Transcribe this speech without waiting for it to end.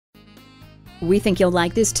We think you'll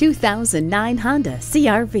like this 2009 Honda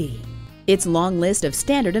CR-V. Its long list of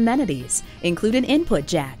standard amenities include an input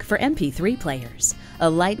jack for MP3 players, a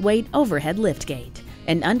lightweight overhead liftgate,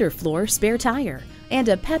 an underfloor spare tire, and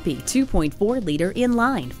a peppy 2.4-liter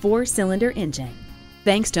inline 4-cylinder engine.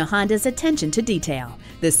 Thanks to Honda's attention to detail,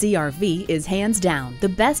 the CR-V is hands down the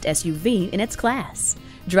best SUV in its class.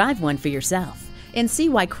 Drive one for yourself and see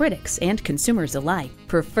why critics and consumers alike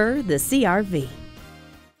prefer the CR-V.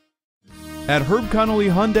 At Herb Connolly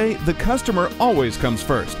Hyundai, the customer always comes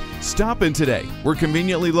first. Stop in today. We're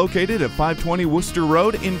conveniently located at 520 Worcester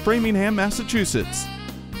Road in Framingham, Massachusetts.